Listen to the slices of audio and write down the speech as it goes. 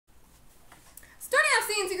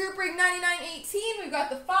group break 9918. We've got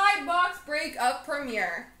the 5-box break of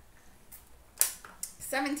Premier.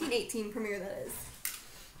 1718 Premier, that is.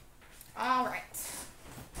 All right.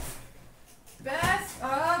 Best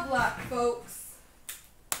of luck, folks.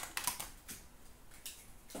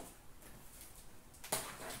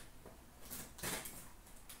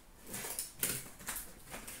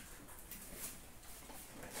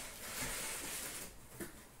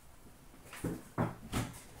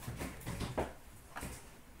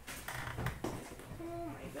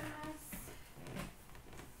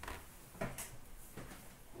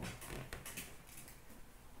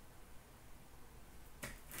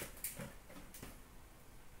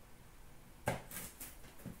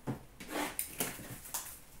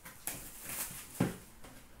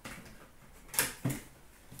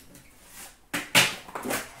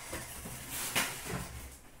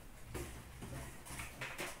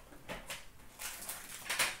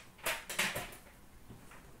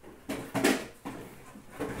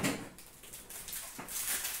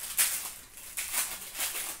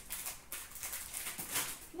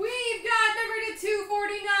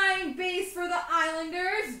 Base for the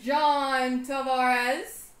Islanders, John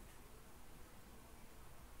Tavares.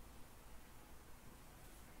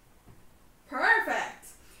 Perfect.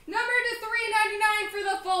 Number /399 for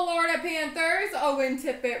the Florida Panthers, Owen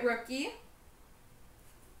Tippett rookie.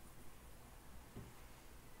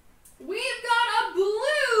 We've got a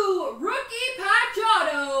blue rookie patch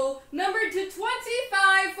auto, number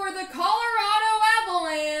 /25 for the Colorado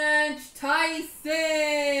Avalanche,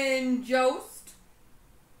 Tyson Jost.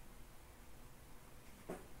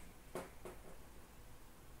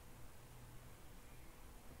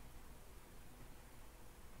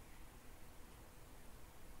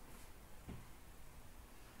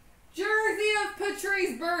 Jersey of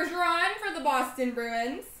Patrice Bergeron for the Boston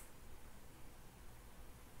Bruins.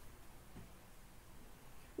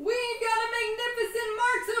 We've got a magnificent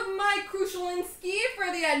marks of Mike Krushelinski for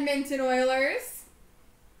the Edmonton Oilers.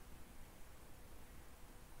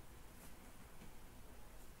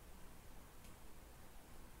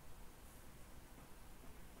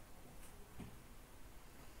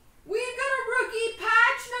 We've got a rookie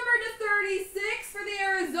patch number /36 for the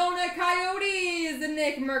Arizona Coyotes,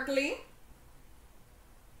 Nick Merkley.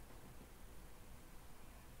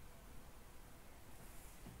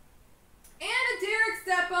 And a Derek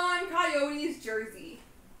Stepan Coyotes jersey.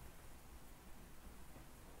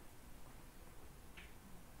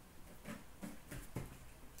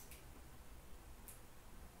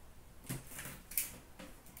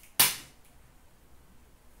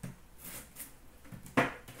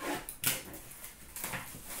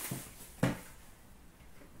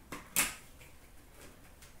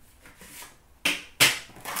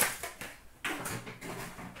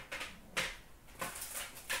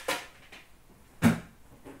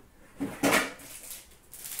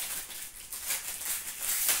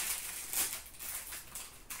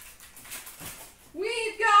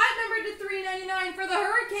 For the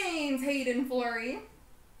Hurricanes, Hayden Fleury.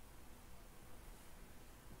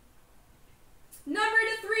 Number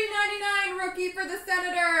 /399 rookie for the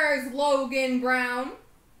Senators, Logan Brown.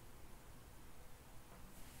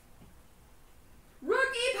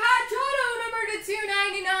 Rookie patch auto number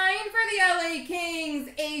 /299 for the LA Kings,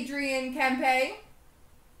 Adrian Kempe.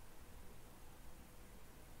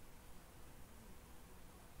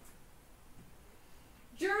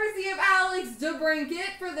 Jersey of Alex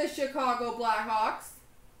DeBrincat for the Chicago Blackhawks.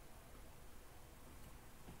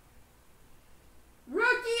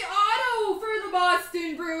 Rookie auto for the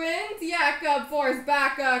Boston Bruins, Jakob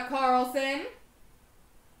Forsbacka Karlsson.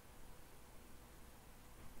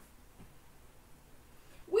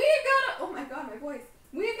 We've got a, oh my god, my voice.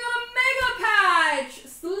 We've got a mega patch,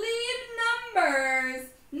 sleeve numbers,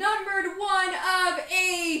 numbered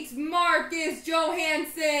 1/8, Marcus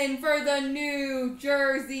Johansson for the New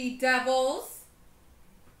Jersey Devils.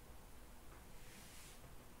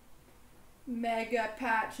 Mega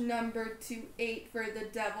patch number /8 for the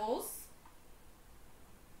Devils.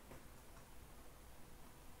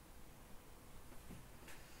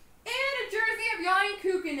 And a jersey of Yanni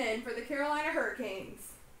Kukkonen for the Carolina Hurricanes.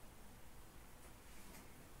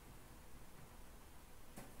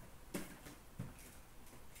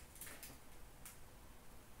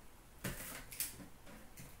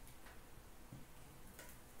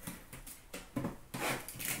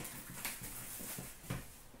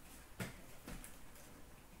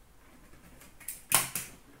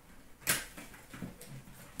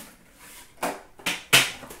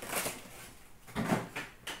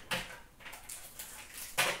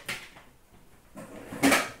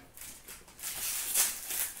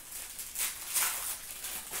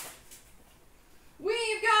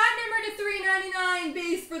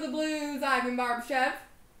 Ivan Barbashev.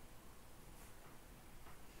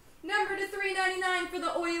 Number to 399 for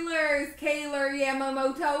the Oilers, Kaylor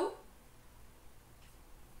Yamamoto.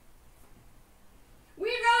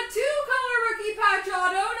 We've got a two-color rookie patch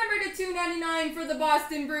auto, number to 299 for the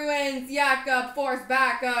Boston Bruins, Jakob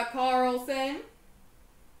Forsbacka Karlsson.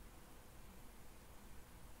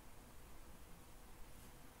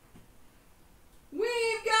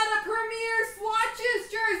 We've got a Premier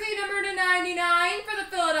Swatches jersey, number to 99 for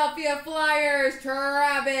the Philadelphia Flyers,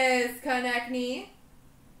 Travis Konechny.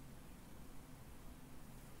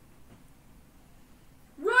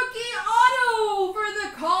 Rookie auto for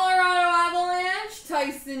the Colorado Avalanche,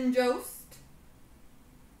 Tyson Jost.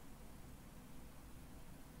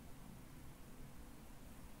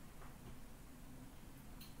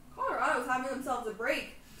 Colorado's having themselves a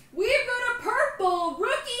break. We've got a purple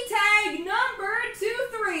rookie tag number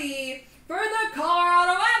 23 for the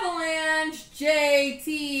Colorado Avalanche,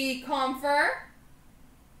 JT Compher.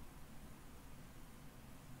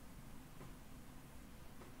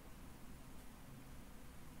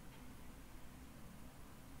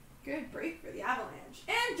 Good break for the Avalanche.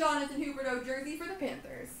 And Jonathan Huberdeau jersey for the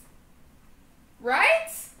Panthers.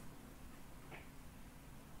 Right?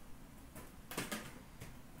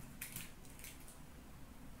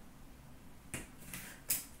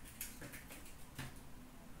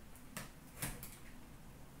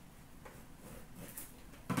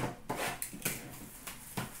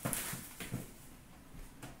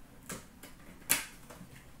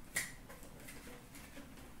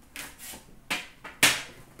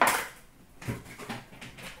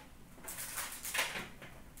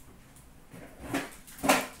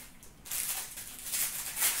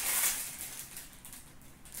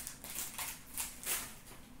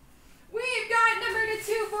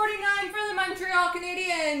 Montreal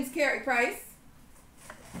Canadiens, Carey Price.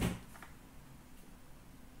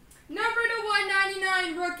 Number to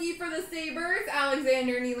 199 rookie for the Sabres,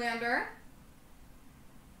 Alexander Nylander.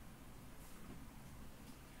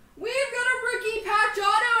 We've got a rookie patch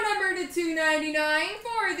auto number to 299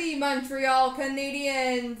 for the Montreal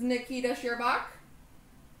Canadiens, Nikita Sherbak.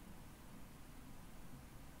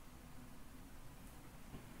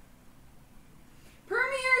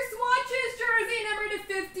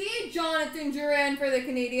 Jonathan Drouin for the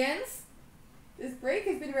Canadiens. This break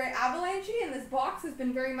has been very Avalanche-y and this box has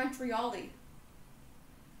been very Montreal-y.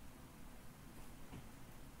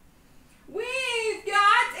 We've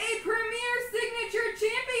got a Premier Signature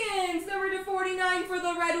Champions, number to 49 for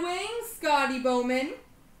the Red Wings, Scotty Bowman.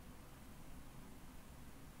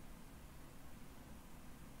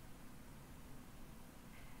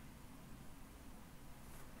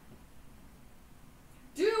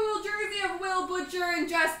 Butcher and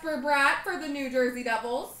Jesper Bratt for the New Jersey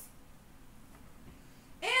Devils.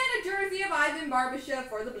 And a jersey of Ivan Barbashev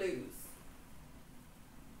for the Blues.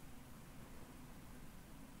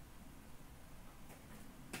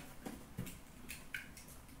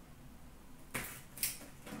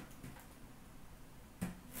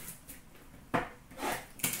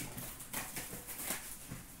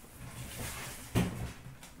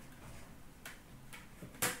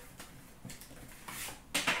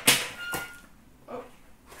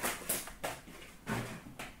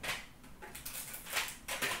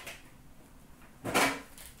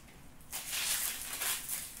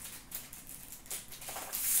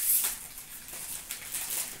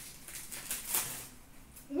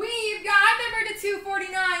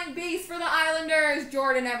 Base for the Islanders,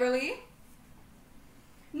 Jordan Eberle.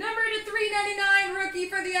 Number to 399 rookie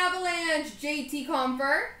for the Avalanche, JT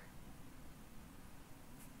Compher.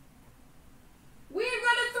 We've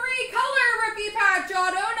got a three-color rookie patch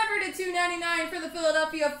auto, number to 299 for the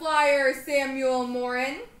Philadelphia Flyers, Samuel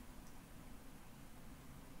Morin.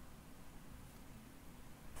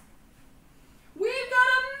 We've got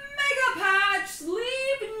a mega patch,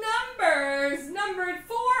 sleeve numbers, numbered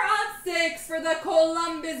 4 of 6 for the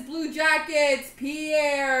Columbus Blue Jackets,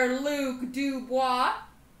 Pierre-Luc Dubois.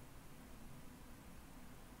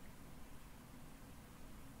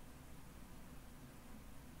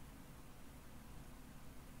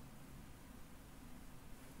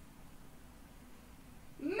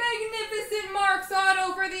 Magnificent Marks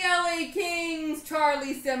auto for the LA Kings,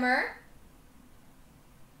 Charlie Simmer.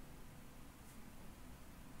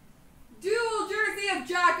 Dual jersey of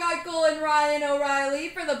Jack Eichel and Ryan O'Reilly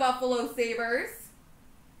for the Buffalo Sabres.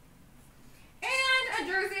 And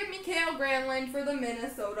a jersey of Mikael Granlund for the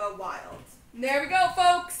Minnesota Wild. There we go,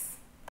 folks.